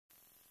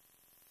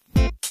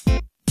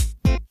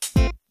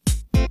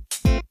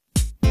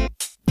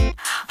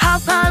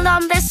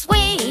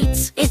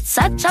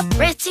such a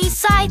pretty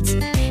sight.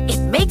 It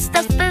makes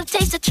the food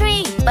taste a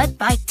treat, but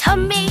my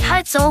tummy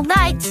hurts all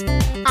night.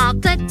 I'll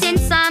put in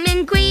some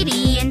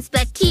ingredients,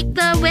 but keep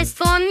the rest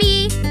for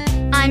me.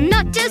 I'm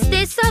not just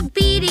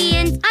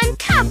disobedient, I'm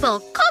careful,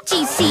 can't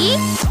you see?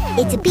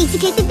 It's a piece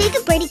of cake to bake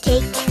a pretty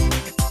cake.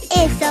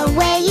 If the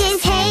way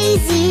is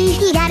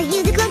hazy, you gotta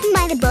use the cooking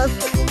by the book.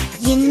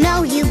 You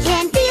know you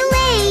can't be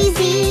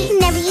lazy.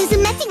 Never use a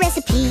messy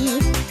recipe.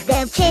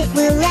 The cake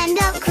will end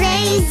up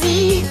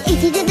crazy.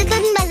 If you do the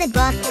cooking by the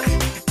book,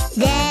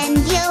 then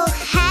you'll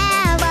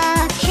have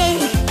a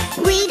cake.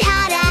 We'd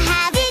how to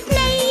have it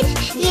made.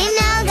 You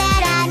know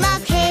that I'm a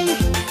cake.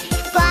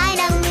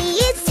 Finally,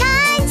 it's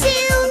time to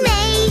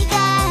make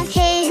a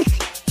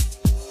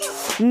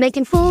cake.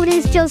 Making food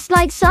is just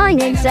like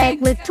science,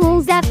 egg with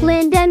tools that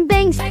blend and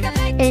bangs.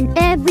 And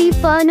every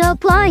fun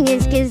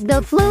appliance gives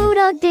the food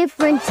a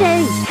different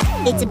taste.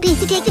 It's a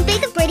piece of cake to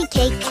bake a pretty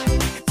cake.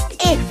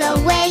 If the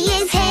way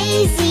is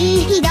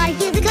hazy,